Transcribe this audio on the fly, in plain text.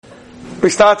We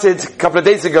started a couple of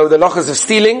days ago the halachas of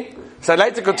stealing, so I'd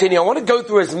like to continue. I want to go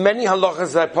through as many halachas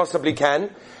as I possibly can.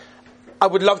 I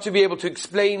would love to be able to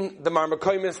explain the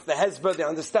marmakoimis, the hezbollah, the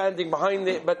understanding behind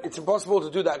it, but it's impossible to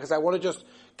do that because I want to just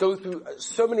go through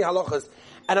so many halachas,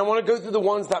 and I want to go through the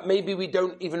ones that maybe we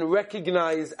don't even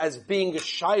recognize as being a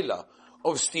shaila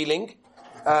of stealing,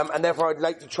 and therefore I'd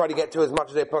like to try to get to as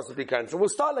much as I possibly can. So we'll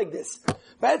start like this.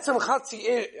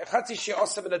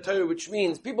 Which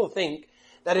means people think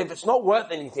that if it's not worth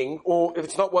anything, or if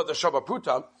it's not worth the Shabbat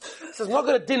Pruta, so it's not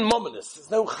going to din mominus. There's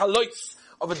no chalois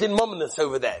of a din mominus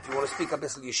over there, if you want to speak a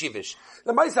bit yeshivish.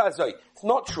 The Maisa is right. It's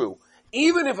not true.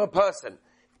 Even if a person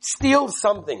steals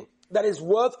something that is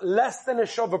worth less than a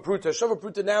Shabbat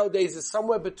Pruta nowadays is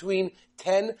somewhere between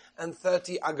 10 and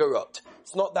 30 agarot.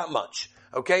 It's not that much.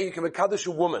 Okay? You can Mekadosh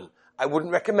a woman. I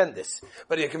wouldn't recommend this.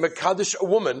 But you can Mekadosh a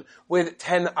woman with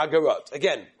 10 agarot.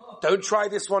 Again, don't try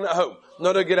this one at home.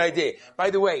 Not a good idea. By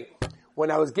the way,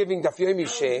 when I was giving Daf Yomi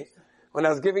Sheh, when I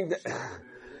was giving Daf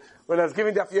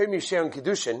Yomi Sheh on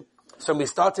Kiddushin, so we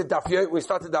started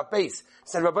Daf base. I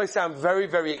said, Rabbi, I'm very,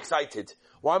 very excited.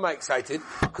 Why am I excited?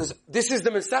 Because this is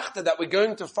the Masechta that we're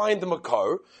going to find the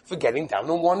Makar for getting down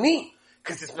on one knee.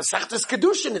 Because it's Masechta's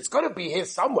Kiddushin. It's got to be here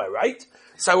somewhere, right?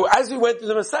 So as we went through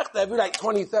the Masechta, every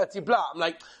 20, 30 blah, I'm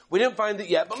like, we didn't find it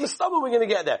yet, but Mustama, we're going to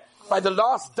get there. By the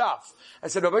last daf, I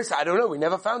said, Rabbi, I don't know, we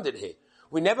never found it here.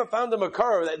 We never found the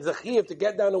Makar that is a chiyuv to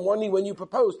get down on one knee when you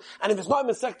propose. And if it's not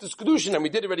Masechta's Kiddushin, and we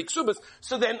did already Ksubas,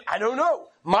 so then, I don't know.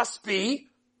 Must be,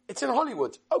 it's in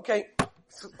Hollywood. Okay.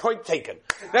 Point taken.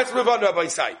 Let's move on, Rabbi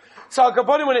Sai. So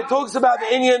Al-Kaponim, when it talks about the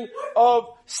Inyan of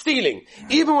stealing,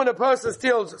 even when a person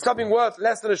steals something worth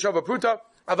less than a Shabbat Pruta,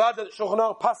 Avada Shulchan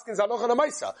Aruch paskins alocha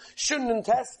namaisa. Shouldn't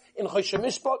test in Choshe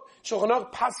Mishpat. Shulchan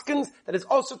Aruch paskins that is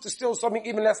also to steal something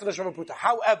even less than a Shabbat Pruta.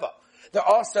 However, there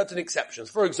are certain exceptions.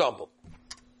 For example,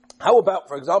 how about,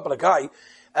 a guy,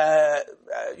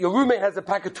 your roommate has a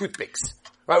pack of toothpicks,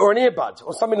 right, or an earbud,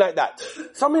 or something like that.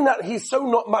 Something that he's so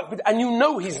not makbid, and you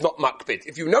know he's not makbid.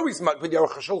 If you know he's makbid, the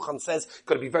Aruch HaShulchan says,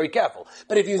 got to be very careful.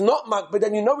 But if he's not makbid,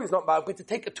 and you know he's not makbid, to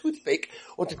take a toothpick,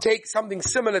 or to take something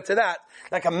similar to that,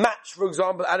 like a match, for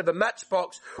example, out of a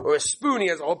matchbox, or a spoon, he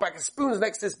has a whole pack of spoons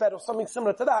next to his bed, or something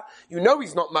similar to that, you know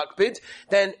he's not makbid,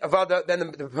 then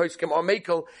the poskim are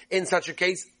makel in such a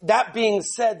case. That being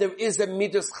said, there is a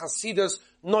midas chasidus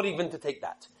not even to take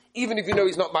that. Even if you know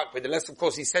he's not makbid, unless of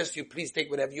course he says to you, please take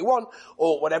whatever you want,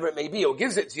 or whatever it may be, or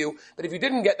gives it to you. But if you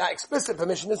didn't get that explicit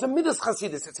permission, there's a midas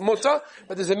chasidus. It's mutter,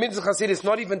 but there's a midas chasidus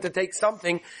not even to take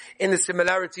something in the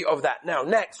similarity of that. Now,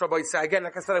 next, Rabbi say again,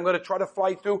 like I said, I'm going to try to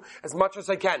fly through as much as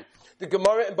I can. The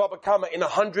Gemara in Baba Kama in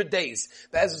 100 days,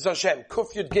 Be'ezus Hashem,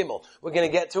 Kuf Yud Gimel, we're going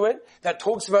to get to it, that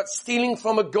talks about stealing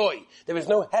from a goy. There is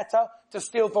no heta to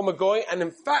steal from a goy, and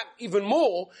in fact, even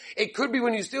more, it could be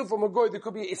when you steal from a goy, there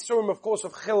could be isurim, of course,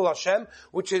 of Chil Hashem,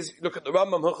 which is, look at the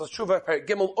Rambam, Hilchos Tshuva, Perek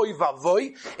Gimel, Oy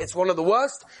Vavoy, it's one of the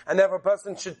worst, and therefore a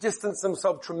person should distance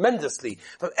himself tremendously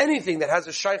from anything that has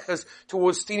a shaykhs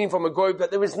towards stealing from a goy, but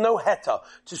there is no heta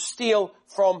to steal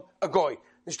from a goy.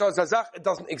 It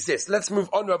doesn't exist. Let's move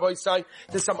on, Rabbi Sai,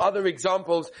 to some other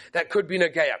examples that could be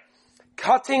Nageya.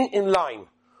 Cutting in line.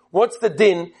 What's the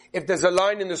din if there's a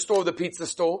line in the store, the pizza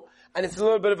store, and it's a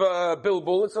little bit of a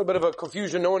bilbul, it's a little bit of a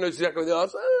confusion, no one knows exactly what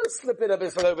it is, slip it a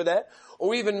bit over there.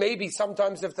 Or even maybe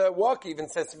sometimes if the worker even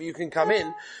says to me, you can come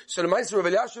in. So the Meister of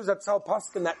Eliashiv Zatzal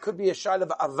Paskin, that could be a shaila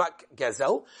of avak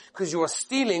gezel, because you are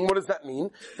stealing. What does that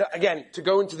mean? That, again, to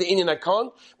go into the Indian I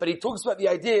can't, but he talks about the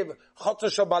idea of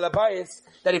chotosh balabayis,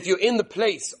 that if you're in the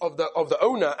place of the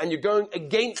owner and you're going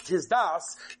against his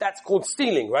das, that's called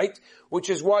stealing, right? Which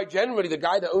is why generally the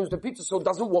guy that owns the pizza store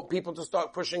doesn't want people to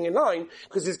start pushing in line,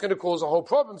 because it's going to cause a whole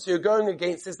problem. So you're going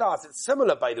against his das. It's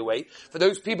similar, by the way, for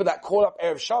those people that call up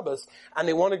Erev Shabbos and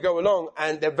they want to go along,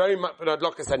 and they're very much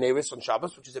adlokas haneris on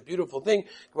Shabbos, which is a beautiful thing.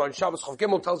 On Shabbos, Chav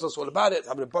Gimel tells us all about it.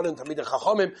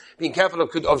 Being careful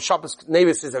of Shabbos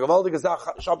neris is a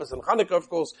gewaldige Shabbos and Chanukah, of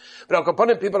course. But Al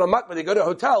Kaponim, people are makbid, they go to a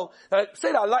hotel,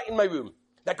 say that I light in my room.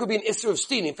 That could be an issue of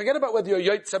stealing. Forget about whether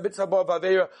you're Yotza, Bitzah, Bar,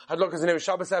 Vaveira, Hadlokas, and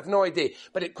Shabbos, I have no idea.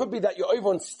 But it could be that you're over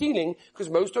on stealing, because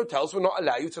most hotels will not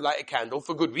allow you to light a candle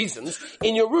for good reasons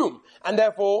in your room. And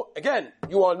therefore, again,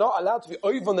 you are not allowed to be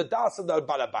over on the das of the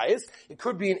balabayas. It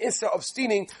could be an issue of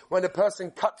stealing when a person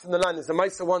cuts in the line. There's a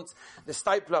Maisa once, the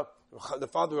Stipler, the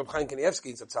father of Chaim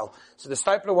Kanievsky, so the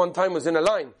Stipler one time was in a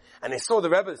line, and they saw the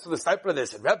Rebbe, saw the Stipler, they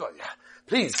said, Rebbe,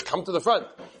 please, come to the front.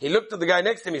 He looked at the guy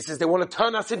next to him, he says, they want to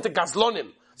turn us into Gazlonim.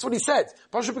 That's what he said.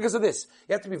 Partially because of this.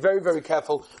 You have to be very, very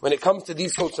careful when it comes to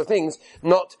these sorts of things,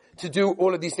 not to do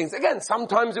all of these things. Again,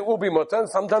 sometimes it will be mutter, and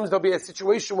sometimes there'll be a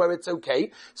situation where it's okay,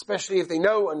 especially if they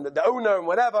know, and the owner and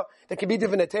whatever, there can be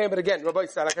different attain. But again, Rabbi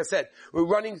Yisrael, like I said, we're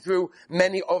running through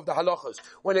many of the halachas.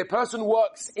 When a person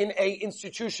works in a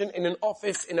institution, in an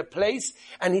office, in a place,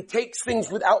 and he takes things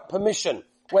without permission,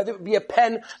 whether it be a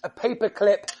pen, a paper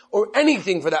clip, or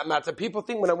anything for that matter. People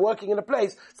think when I'm working in a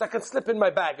place, so I can slip in my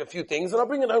bag a few things and I'll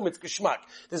bring it home, it's geschmack.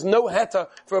 There's no heta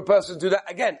for a person to do that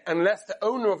again, unless the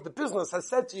owner of the business has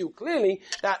said to you clearly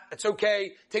that it's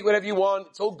okay, take whatever you want,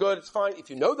 it's all good, it's fine. If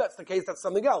you know that's the case, that's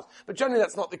something else. But generally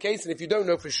that's not the case, and if you don't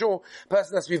know for sure, a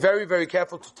person has to be very, very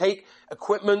careful to take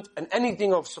equipment and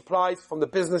anything of supplies from the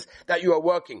business that you are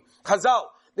working. Chazal,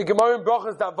 the Gemara in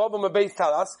Brachas Davav Mabeis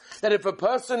tell us that if a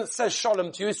person says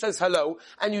shalom to you, says hello,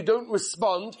 and you don't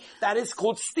respond, that is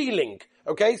called stealing.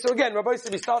 Okay, so again, Rabbi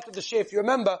said we started the share, if you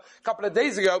remember, a couple of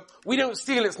days ago, we don't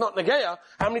steal, it's not Nageya.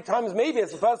 How many times maybe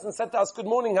as a person said to us, good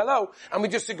morning, hello, and we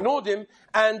just ignored him,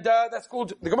 and that's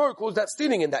called, the Gemara calls that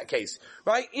stealing in that case.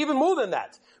 Right? Even more than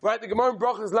that. Right? The Gemara in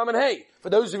Brachas Laman Hey, for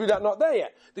those of you that are not there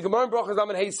yet, the Gemara in Brachas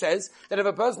Laman Hey says that if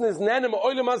a person is nenem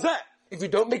or oilam hazeh, if you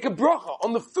don't make a bracha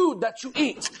on the food that you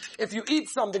eat, if you eat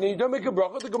something and you don't make a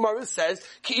bracha, the Gemara says,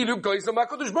 Ki'ilu goyzam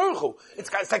hakadosh baruch hu.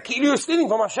 It's like Ki'ilu you're stealing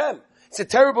from Hashem. It's a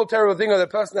terrible, terrible thing, and the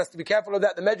person has to be careful of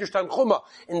that. The Medrash Tanchuma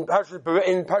in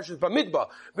Parshas Bamidbar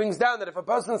brings down that if a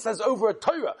person says over a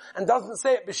Torah and doesn't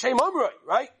say it b'shem Amrei,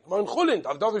 right? But I'll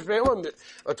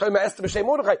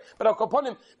call upon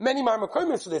him many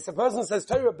Ma'amakomis for this. A person says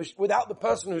Torah without the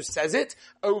person who says it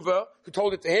over, who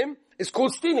told it to him, it's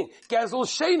called stealing. Gezel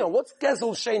Shena. What's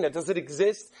Gezel Shena? Does it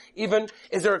exist? Even,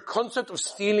 is there a concept of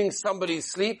stealing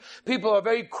somebody's sleep? People are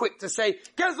very quick to say,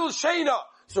 Gezel Shena.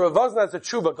 So Rav Wosner has a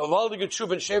tshuva, Gavaldige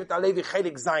tshuva in Shevet Alevi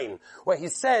Chelik Zayin, where he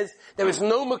says there is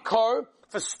no makar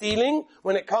for stealing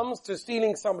when it comes to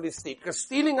stealing somebody's sleep. Because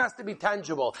stealing has to be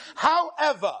tangible.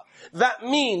 However, that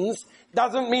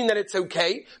doesn't mean that it's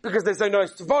okay, because there's no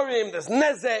nice tvarim, there's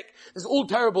nezek, there's all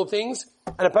terrible things,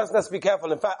 and a person has to be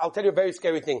careful. In fact, I'll tell you a very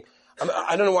scary thing.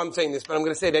 I don't know why I'm saying this, but I'm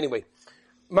going to say it anyway.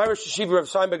 My Rosh Yeshiva of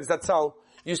Steinberg Zatzal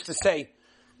used to say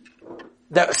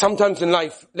that sometimes in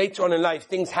life, later on in life,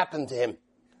 things happen to him.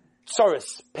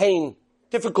 Sorrows, pain,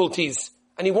 difficulties,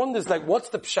 and he wonders, like, what's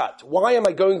the pshat? Why am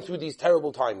I going through these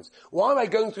terrible times? Why am I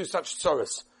going through such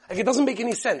sorrows? Like, it doesn't make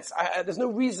any sense. There's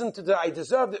no reason to, I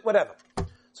deserved it, whatever.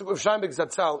 So Rav Steinberg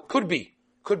Zatzal, could be,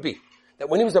 that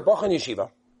when he was a Bach in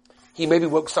Yeshiva, he maybe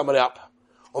woke someone up,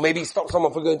 or maybe he stopped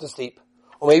someone from going to sleep,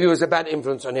 or maybe it was a bad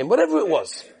influence on him, whatever it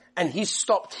was. And he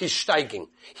stopped his steiging.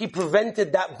 He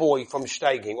prevented that boy from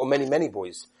steiging, or many, many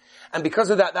boys. And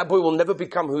because of that, that boy will never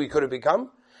become who he could have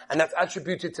become. And that's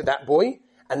attributed to that boy,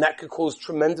 and that could cause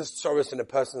tremendous sorrows in a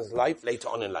person's life later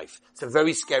on in life. It's a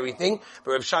very scary thing,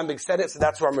 but Rav Steinberg said it, so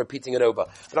that's why I'm repeating it over.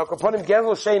 But I'll upon him,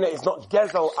 Gezel Shena is not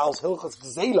Gezel als Hilchos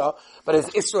Gzela, but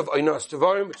it's Isra of Oinos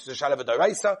Tevorim, which is a Shalav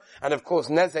D'Oraisa, and of course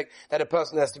Nezek, that a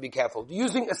person has to be careful.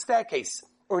 Using a staircase,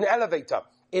 or an elevator,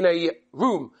 in a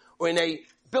room, or in a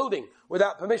building,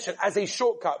 without permission, as a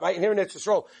shortcut, right? And here in Eretz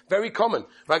Yisrael, very common,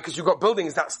 right? Because you've got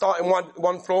buildings that start in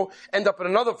one floor, end up in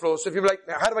another floor. So if you're like,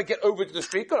 how do I get over to the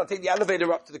street? Good, I'll take the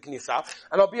elevator up to the Knesset,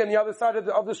 and I'll be on the other side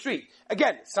of the street.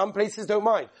 Again, some places don't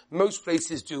mind. Most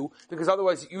places do, because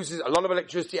otherwise it uses a lot of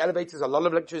electricity, elevators, a lot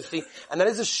of electricity, and that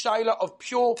is a shaila of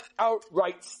pure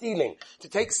outright stealing. To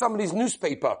take somebody's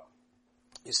newspaper,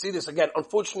 you see this again,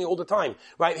 unfortunately, all the time.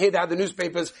 Right here, they have the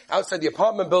newspapers outside the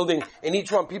apartment building. In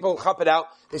each one, people chop it out.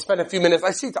 They spend a few minutes.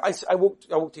 I walk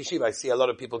to Yeshiva. I see a lot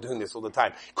of people doing this all the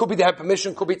time. Could be they have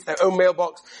permission. Could be it's their own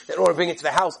mailbox. They don't want to bring it to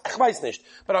their house. Ich weiß nicht.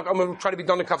 But I'm going to try to be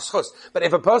donekaf schus. But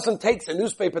if a person takes a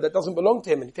newspaper that doesn't belong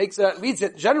to him and he takes it and reads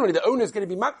it, generally the owner is going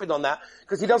to be makpid on that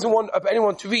because he doesn't want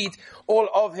anyone to read all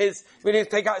of his, when he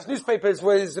take out his newspapers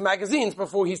with his magazines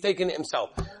before he's taken it himself.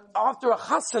 After a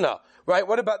chasana, right?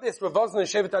 What about this? Rav Wosner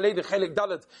Shevet Alevi Chelik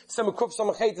Dalet Semukuf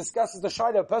Samachet discusses the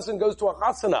shaila. A person goes to a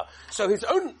chasana, so his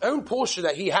own portion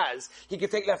that he has, he can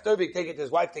take left over, he can take it to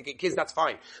his wife, take it kids, that's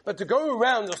fine. But to go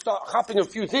around and start chapping a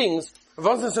few things,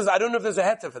 Rav Wosner says, I don't know if there's a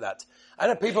heta for that. I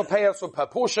know people pay us per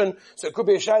portion, so it could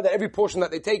be a shaila that every portion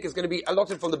that they take is going to be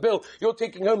allotted from the bill. You're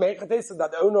taking home that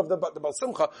the owner of the Bal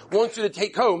Simcha wants you to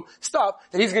take home stuff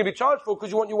that he's going to be charged for because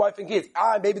you want your wife and kids.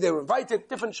 Maybe they were invited,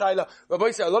 different shaila.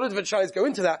 Rabbi said a lot of different shailas go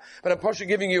into that, but I'm partially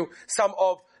giving you some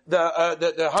of the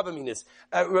Havaminas.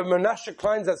 Menashe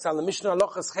Kleinzatzal, the Mishnah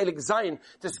Halachas Chelik Zayin,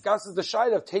 discusses the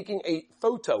shaila of taking a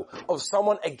photo of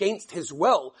someone against his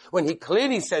will when he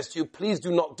clearly says to you, please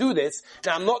do not do this.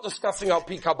 Now I'm not discussing Al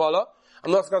Pi Kabbalah.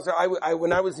 I'm not going to say,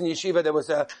 when I was in yeshiva, there was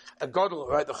a gadol,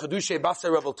 right, the Chedushay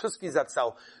Basar Rebel Tuski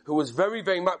Zatzel, who was very,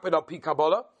 very makbid al pi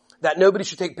Kabbalah, that nobody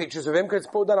should take pictures of him, because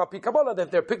it's put down al pi Kabbalah, that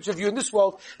if they're a picture of you in this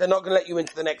world, they're not going to let you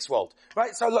into the next world.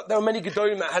 Right? So look, there were many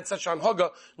gedolim that had such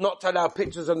anhaga not to allow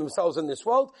pictures of themselves in this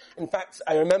world. In fact,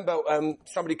 I remember,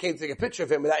 somebody came to take a picture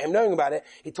of him without him knowing about it.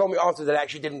 He told me after that it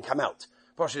actually didn't come out.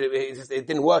 It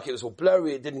didn't work, it was all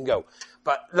blurry, it didn't go.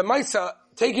 But the Maisa,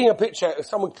 taking a picture, if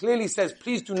someone clearly says,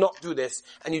 please do not do this,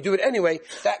 and you do it anyway,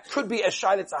 that could be a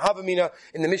shaylet, a havamina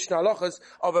in the Mishnah Halachas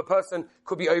of a person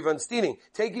could be over and stealing.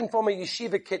 Taking from a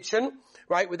yeshiva kitchen,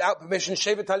 right, without permission,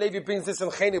 Shevet HaLevi brings this in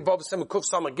Chenik Bava Sem Kuf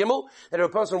Samar Gimel, that if a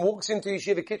person walks into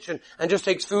yeshiva kitchen and just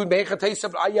takes food,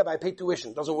 I pay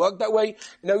tuition. Doesn't work that way.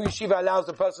 No yeshiva allows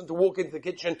the person to walk into the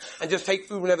kitchen and just take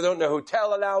food whenever they don't know.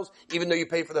 Hotel allows, even though you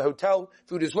pay for the hotel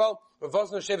food as well. Rav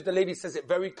Vosner Shevet HaLevi says it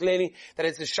very clearly that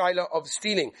it's a shaila of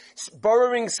stealing.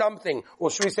 Borrowing something, or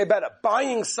should we say better,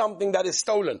 buying something that is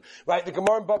stolen. Right? The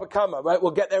Gemara in Baba Kama, right? We'll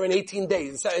get there in 18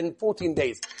 days, in 14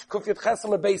 days. Kufyat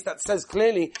Chesam base that says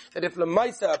clearly that if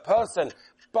Lamaisa, a person,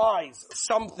 buys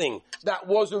something that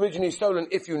was originally stolen,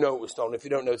 if you know it was stolen, if you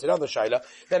don't know it's another shaila,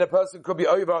 then a person could be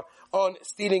over on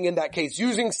stealing in that case.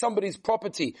 Using somebody's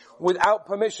property without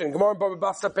permission. Gemara Baba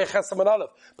Basa Pechesam and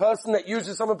Aleph. Person that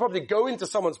uses someone's property, go into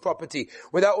someone's property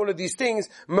without all of these things.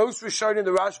 Most Rishonim,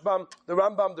 the Rashbam, the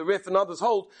Rambam, the Rif, and others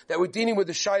hold that we're dealing with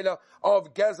the shaila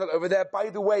of Gezel over there. By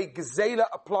the way, Gezela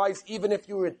applies even if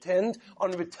you intend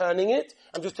on returning it.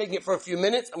 I'm just taking it for a few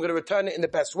minutes. I'm going to return it in the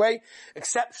best way.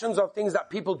 Exceptions are things that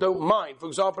people don't mind. For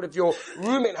example, if your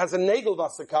roommate has a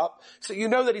Nagelwasser cup, so you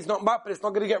know that he's not mad, but it's not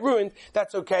going to get ruined,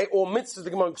 that's okay. Or mitzvahs, the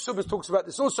Gemara in Ksubas talks about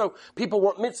this also. People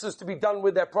want mitzvahs to be done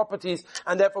with their properties,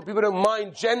 and therefore people don't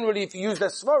mind generally if you use their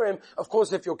svarim, of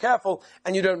course if you're careful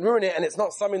and you don't ruin it, and it's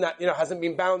not something that, hasn't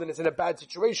been bound and it's in a bad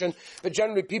situation, but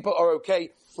generally people are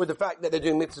okay with the fact that they're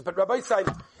doing mitzvahs. But Rabbi said,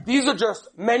 these are just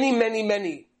many, many,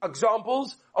 many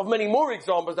examples of many more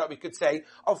examples that we could say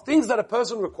of things that a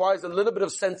person requires a little bit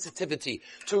of sensitivity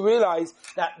to realize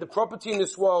that the property in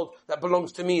this world that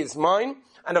belongs to me is mine,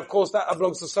 and of course that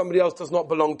belongs to somebody else does not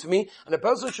belong to me, and a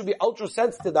person should be ultra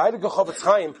sensitive. The Heiliger Chofetz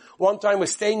Chaim one time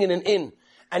was staying in an inn,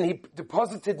 and he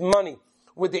deposited money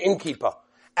with the innkeeper,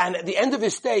 and at the end of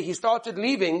his stay he started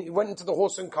leaving, he went into the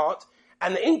horse and cart,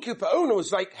 and the innkeeper owner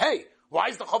was like, hey, why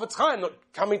is the Chofetz Chaim not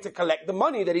coming to collect the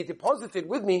money that he deposited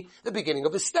with me at the beginning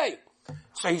of his stay?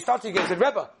 So he started again and said,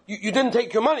 Rebbe, you didn't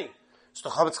take your money. So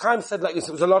the Chofetz Chaim said like this,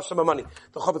 it was a large sum of money.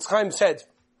 The Chofetz Chaim said,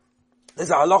 there's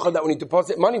a halacha that when you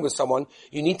deposit money with someone,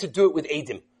 you need to do it with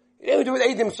Eidim. You don't do it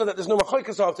with Eidim so that there's no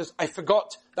machlokes after this. I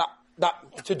forgot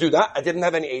that to do that. I didn't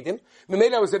have any Eidim.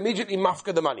 Memela was immediately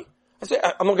mafka the money. I said,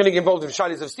 I'm not going to get involved in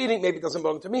shalis of stealing, maybe it doesn't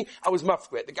belong to me. I was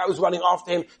mafka. The guy was running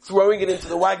after him, throwing it into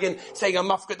the wagon, saying I'm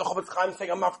mafka, the Chofetz Chaim saying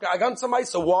I'm mafka. I got some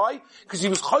so why? Because he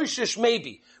was choishish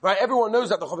maybe. Right? Everyone knows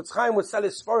that the Chofetz Chaim would sell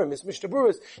his svarim, his Mishnah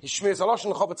Berurah, his Shmir Zalosh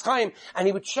and the Chofetz Chaim, and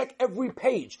he would check every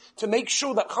page to make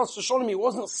sure that Chas v'Sholom he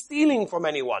wasn't stealing from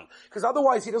anyone. Because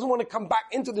otherwise he doesn't want to come back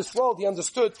into this world. He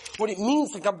understood what it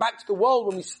means to come back to the world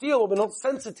when we steal, when we're not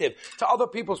sensitive to other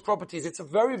people's properties. It's a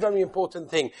very, very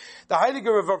important thing. The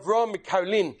Heiliger of Avraham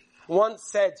Mikarlin once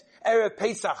said, Erev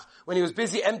Pesach, when he was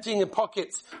busy emptying the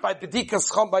pockets by Bedikas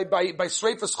by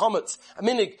Sreifas Chometz, a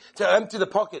minig to empty the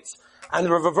pockets. And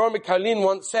Rav Avraham Mikarlin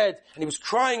once said, and he was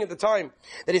crying at the time,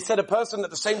 that he said a person at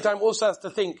the same time also has to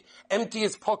think, empty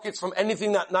his pockets from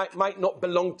anything that might not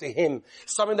belong to him.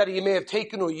 Something that he may have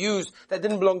taken or used that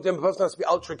didn't belong to him. A person has to be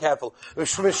ultra careful. Rav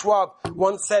Shmuel Schwab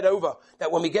once said over,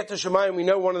 that when we get to Shemayim, we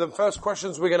know one of the first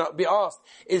questions we're going to be asked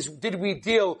is, did we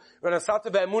deal, Renasata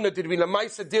be'emunah, did we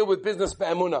lamaisa deal with business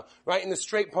be'emunah, right, in the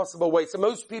straight possible way? So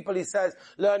most people, he says,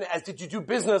 learn it as, did you do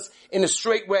business in a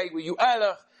straight way? Were you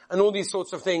erlich? And all these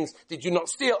sorts of things. Did you not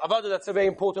steal? Avada, that's a very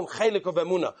important chelik of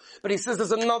emunah. But he says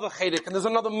there's another chelik, and there's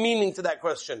another meaning to that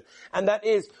question. And that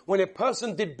is, when a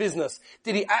person did business,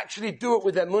 did he actually do it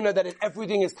with emunah that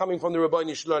everything is coming from the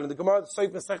Rabbeinu Shalom? And the Gemara, Soif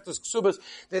Masechtas Ksubas,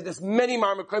 there's many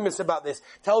Marmakomis about this,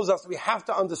 tells us we have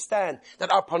to understand that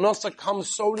our parnasa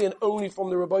comes solely and only from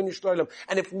the Rabbeinu Shalom.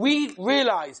 And if we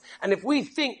realize, and if we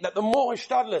think that the more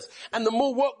hishtadlus, and the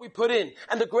more work we put in,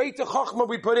 and the greater chachma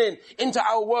we put in into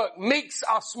our work, makes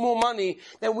us more money,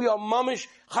 then we are mamish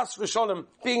Chas v'sholem,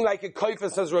 being like a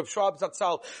koifer, says Reb Schwab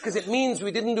Zatzal, because it means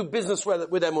we didn't do business with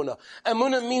emunah.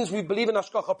 Emunah means we believe in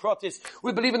Hashgacha Pratis,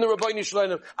 we believe in the Rabbeinu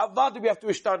Shalom. Avada we have to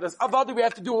ishtadlas, Avada we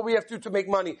have to do what we have to make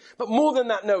money. But more than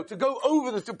that, no, to go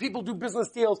over this, to people do business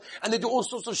deals, and they do all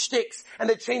sorts of shticks, and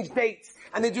they change dates,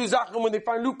 and they do zachem when they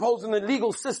find loopholes in the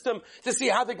legal system to see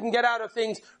how they can get out of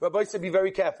things. Rabbi said, be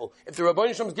very careful. If the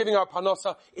Rabbeinu Shalom is giving our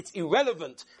parnasa, it's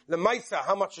irrelevant, lemaisa,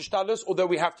 how much ishtadlas, although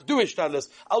we have to do ishtadlas.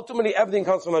 Ultimately, everything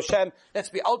comes from Hashem. Let's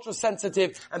be ultra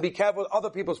sensitive and be careful with other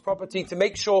people's property to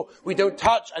make sure we don't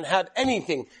touch and have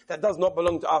anything that does not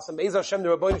belong to us. And Be'ez Hashem, the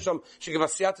Rabbeinu Shalom should give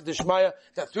us siyata d'shmaya,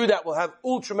 that through that we'll have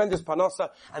all tremendous parnasa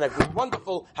and a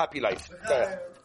wonderful, happy life.